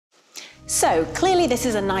So clearly this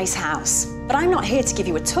is a nice house, but I'm not here to give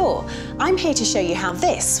you a tour. I'm here to show you how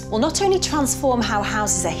this will not only transform how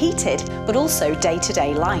houses are heated, but also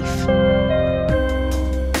day-to-day life.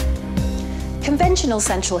 Conventional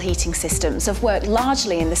central heating systems have worked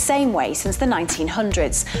largely in the same way since the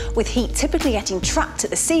 1900s, with heat typically getting trapped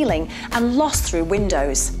at the ceiling and lost through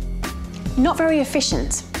windows. Not very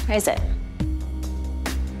efficient, is it?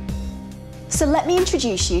 So let me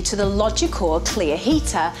introduce you to the Logicor Clear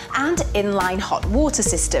Heater and InLine Hot Water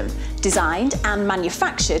System, designed and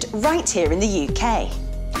manufactured right here in the UK.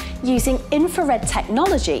 Using infrared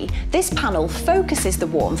technology, this panel focuses the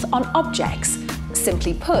warmth on objects.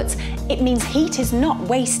 Simply put, it means heat is not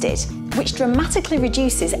wasted, which dramatically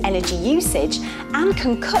reduces energy usage and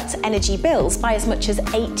can cut energy bills by as much as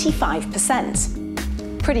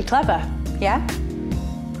 85%. Pretty clever, yeah?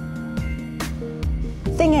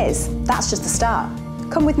 Thing is, that's just the start.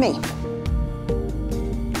 Come with me.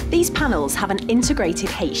 These panels have an integrated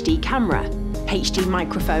HD camera, HD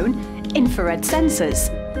microphone, infrared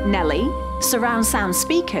sensors, Nelly, surround sound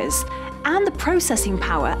speakers, and the processing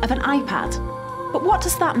power of an iPad. But what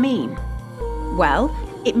does that mean? Well,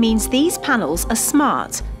 it means these panels are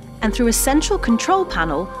smart, and through a central control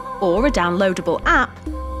panel or a downloadable app,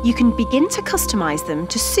 you can begin to customize them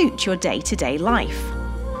to suit your day-to-day life.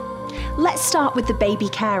 Let's start with the Baby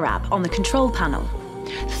Care app on the control panel.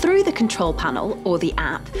 Through the control panel or the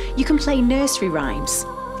app, you can play nursery rhymes.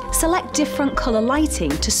 Select different colour lighting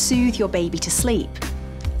to soothe your baby to sleep.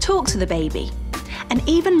 Talk to the baby, and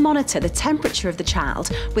even monitor the temperature of the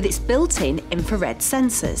child with its built-in infrared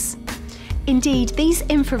sensors. Indeed, these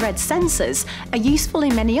infrared sensors are useful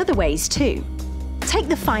in many other ways too. Take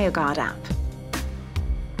the FireGuard app.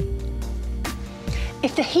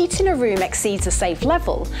 If the heat in a room exceeds a safe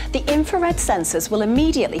level, the infrared sensors will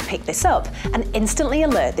immediately pick this up and instantly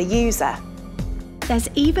alert the user. There's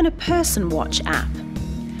even a Person Watch app.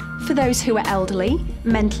 For those who are elderly,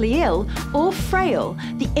 mentally ill, or frail,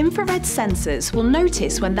 the infrared sensors will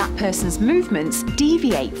notice when that person's movements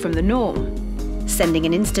deviate from the norm, sending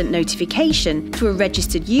an instant notification to a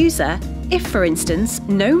registered user if, for instance,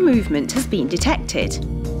 no movement has been detected.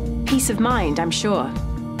 Peace of mind, I'm sure.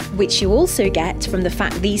 Which you also get from the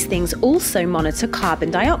fact these things also monitor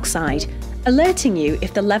carbon dioxide, alerting you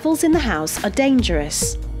if the levels in the house are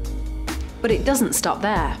dangerous. But it doesn't stop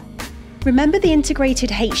there. Remember the integrated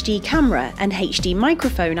HD camera and HD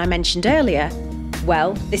microphone I mentioned earlier?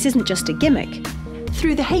 Well, this isn't just a gimmick.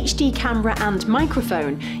 Through the HD camera and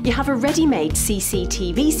microphone, you have a ready-made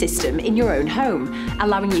CCTV system in your own home,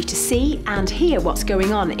 allowing you to see and hear what's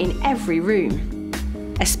going on in every room.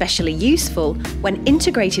 Especially useful when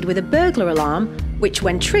integrated with a burglar alarm, which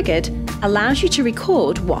when triggered, allows you to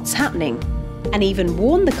record what's happening, and even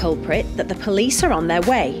warn the culprit that the police are on their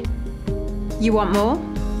way. You want more?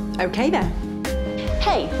 Okay then.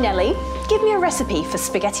 Hey, Nelly, give me a recipe for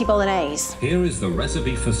spaghetti bolognese. Here is the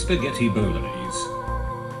recipe for spaghetti bolognese.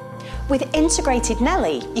 With integrated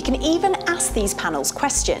Nelly, you can even ask these panels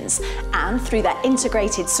questions, and through their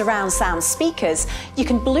integrated surround sound speakers, you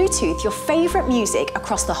can Bluetooth your favourite music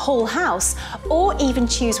across the whole house, or even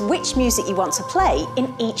choose which music you want to play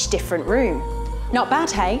in each different room. Not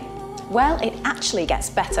bad, hey? Well, it actually gets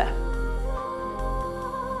better.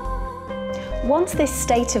 Once this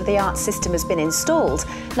state-of-the-art system has been installed,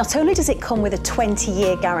 not only does it come with a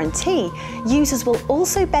 20-year guarantee, users will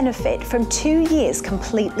also benefit from 2 years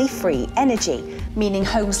completely free energy, meaning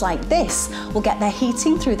homes like this will get their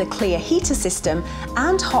heating through the Clear Heater system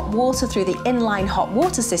and hot water through the InLine Hot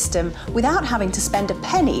Water System without having to spend a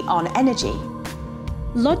penny on energy.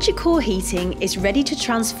 Logicor Heating is ready to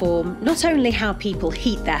transform not only how people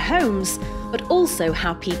heat their homes, but also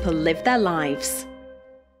how people live their lives.